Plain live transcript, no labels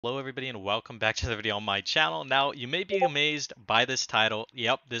Hello everybody and welcome back to the video on my channel. Now you may be amazed by this title.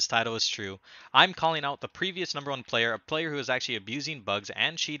 Yep, this title is true. I'm calling out the previous #1 player, a player who was actually abusing bugs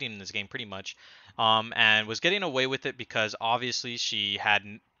and cheating in this game pretty much, and was getting away with it because obviously she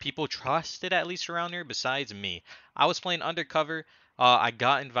had people trusted at least around here besides me. I was playing undercover. I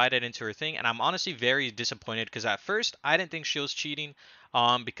got invited into her thing and I'm honestly very disappointed because at first I didn't think she was cheating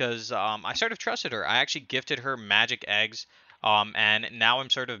because I sort of trusted her. I actually gifted her magic eggs. And now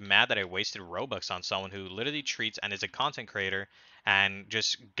I'm sort of mad that I wasted Robux on someone who literally treats and is a content creator and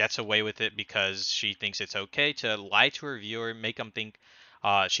just gets away with it because she thinks it's okay to lie to her viewer, make them think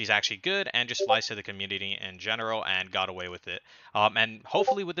she's actually good, and just lies to the community in general and got away with it. And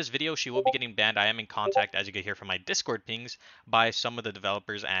hopefully with this video, she will be getting banned. I am in contact, as you can hear from my Discord pings, by some of the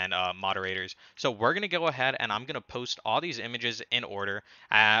developers and moderators. So we're going to go ahead and I'm going to post all these images in order.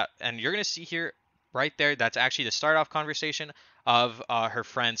 And you're going to see here right there, that's actually the start off conversation of her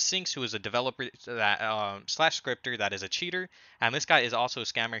friend Sinks, who is a developer that slash scripter that is a cheater, and this guy is also a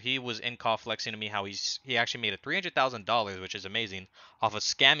scammer. He was in call flexing to me how he actually made a $300,000, which is amazing, off of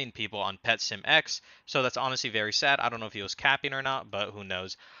scamming people on Pet Sim X. So that's honestly very sad. I don't know if he was capping or not, but who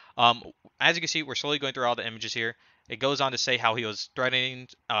knows. Um, as you can see, we're slowly going through all the images here. It goes on to say how he was threatening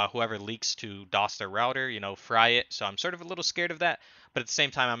whoever leaks to DOS their router, fry it. So I'm sort of a little scared of that. But at the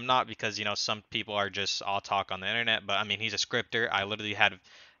same time, I'm not because some people are just all talk on the internet. But I mean, he's a scripter. I literally had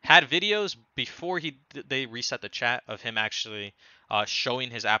videos before they reset the chat of him actually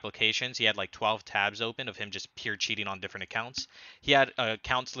showing his applications. He had like 12 tabs open of him just pure cheating on different accounts. He had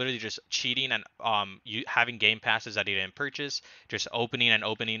accounts literally just cheating and having game passes that he didn't purchase, just opening and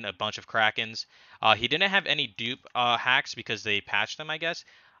opening a bunch of Krakens. He didn't have any dupe hacks because they patched them, I guess.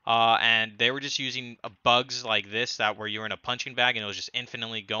 And they were just using bugs like this that where you were in a punching bag and it was just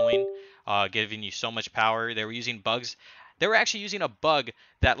infinitely going, giving you so much power. They were using bugs. They were actually using a bug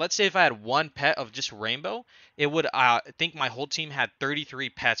that, let's say if I had one pet of just rainbow, it would think my whole team had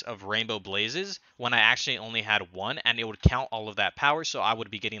 33 pets of rainbow blazes when I actually only had one, and it would count all of that power, so I would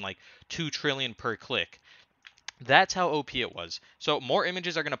be getting like 2 trillion per click. That's how OP it was. So more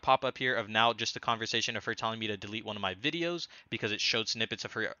images are going to pop up here of now just a conversation of her telling me to delete one of my videos because it showed snippets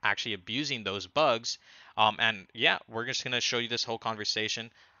of her actually abusing those bugs. And yeah, we're just going to show you this whole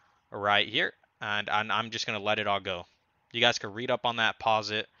conversation right here. And I'm just going to let it all go. You guys can read up on that,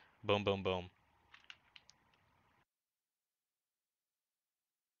 pause it, boom, boom, boom.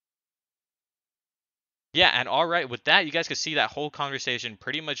 Yeah, and all right, with that, you guys can see that whole conversation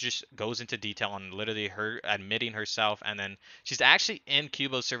pretty much just goes into detail on literally her admitting herself, and then she's actually in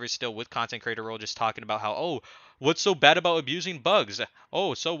Cubo's server still with content creator role, just talking about how, oh, what's so bad about abusing bugs?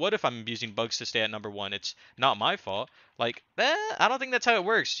 Oh, so what if I'm abusing bugs to stay at #1? It's not my fault. Like, I don't think that's how it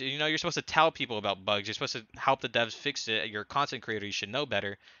works. You're supposed to tell people about bugs. You're supposed to help the devs fix it. You're a content creator. You should know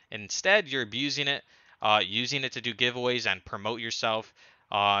better. Instead, you're abusing it, using it to do giveaways and promote yourself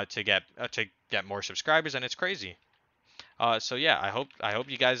to get more subscribers, and it's crazy. So yeah, I hope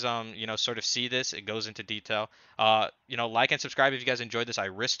you guys sort of see this. It goes into detail. Like and subscribe if you guys enjoyed this. I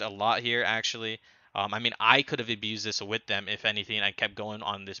risked a lot here actually. I mean, I could have abused this with them if anything. I kept going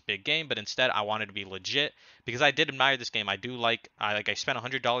on this big game, but instead I wanted to be legit because I did admire this game. I spent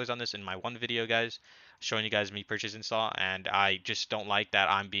 $100 on this in my one video, guys, showing you guys me purchasing Saw, and I just don't like that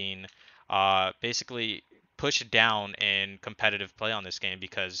I'm being basically pushed down in competitive play on this game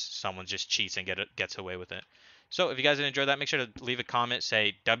because someone just cheats and gets away with it. So if you guys did enjoy that, make sure to leave a comment,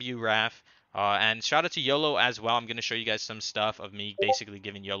 say WRAF, and shout out to YOLO as well. I'm going to show you guys some stuff of me basically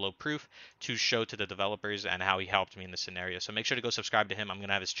giving YOLO proof to show to the developers and how he helped me in this scenario. So make sure to go subscribe to him. I'm going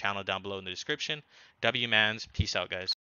to have his channel down below in the description. WMans, peace out, guys.